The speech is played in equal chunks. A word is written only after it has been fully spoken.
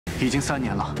已经3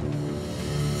年了，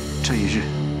这一日，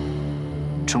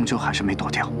终究还是没躲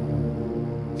掉。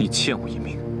你欠我一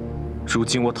命，如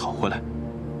今我讨回来，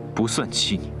不算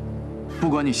欺你。不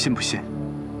管你信不信，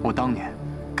我当年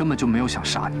根本就没有想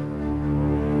杀你。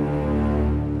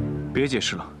别解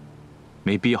释了，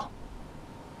没必要。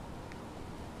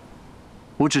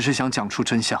我只是想讲出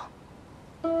真相。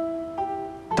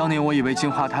当年我以为金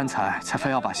花贪财，才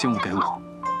非要把信物给我，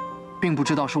并不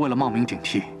知道是为了冒名顶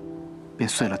替，便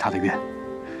遂了他的愿。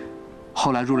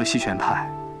后来入了西玄派，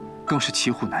更是骑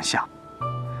虎难下，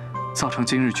造成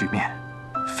今日局面，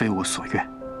非我所愿。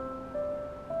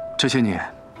这些年，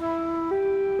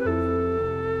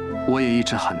我也一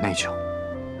直很内疚。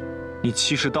你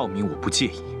欺世盗名，我不介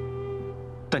意，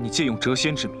但你借用谪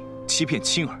仙之名欺骗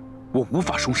青儿，我无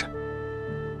法容忍。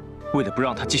为了不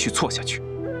让他继续错下去，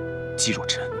姬若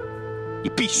尘，你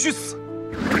必须死！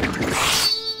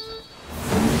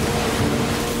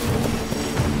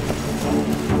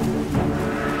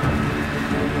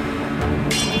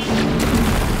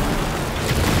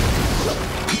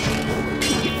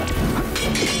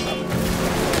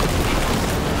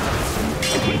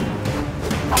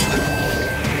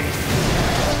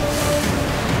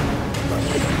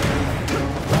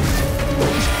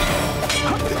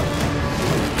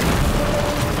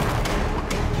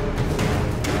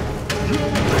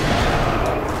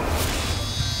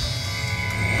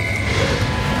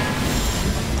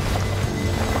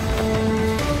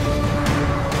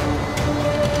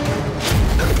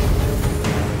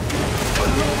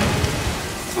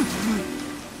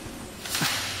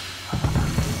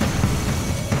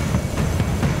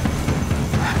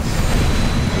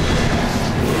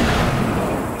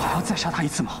再杀他一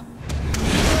次吗？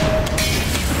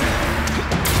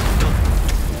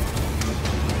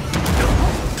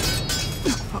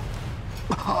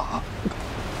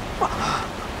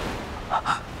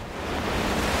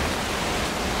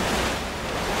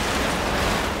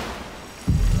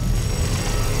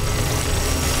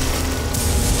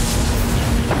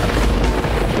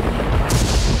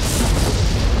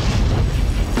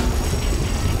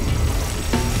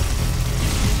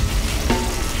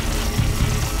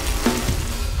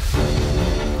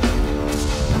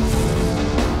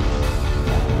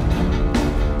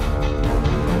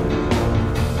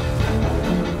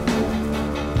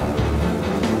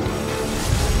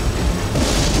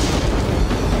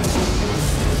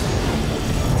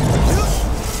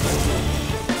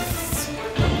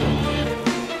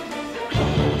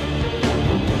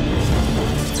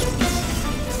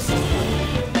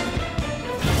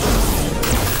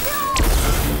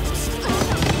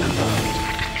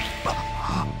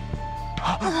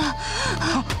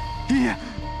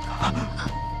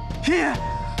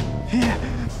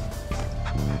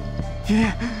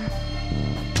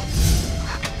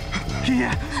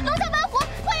楼下板虎，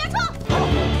快点冲！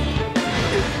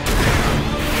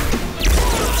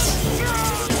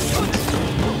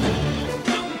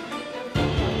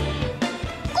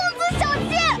公子小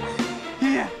心！爷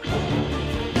爷，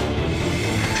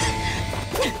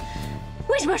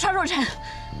为什么要杀若尘？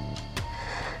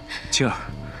青儿，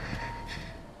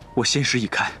我仙识已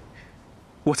开，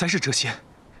我才是谪仙，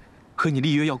和你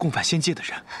立约要共返仙界的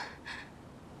人，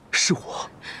是我。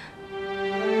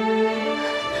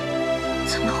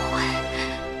 怎么会？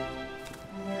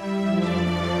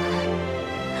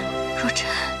若尘，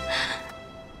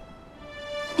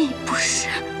你不是？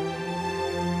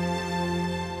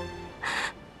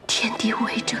天地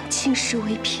为正，青石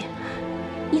为凭，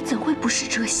你怎会不是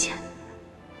谪仙？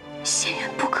仙缘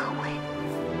不可违。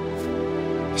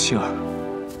青儿，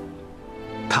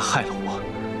他害了我，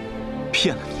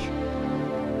骗了你，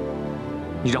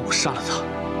你让我杀了他。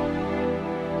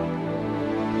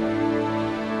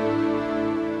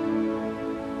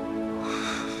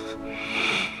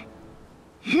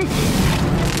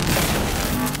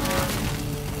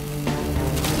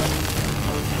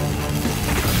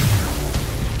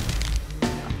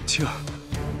 青儿，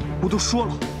我都说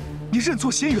了，你认错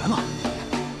仙缘了，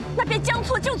那便将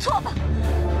错就错吧。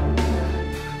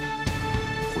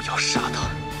我要杀他，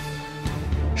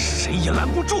谁也拦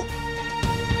不住。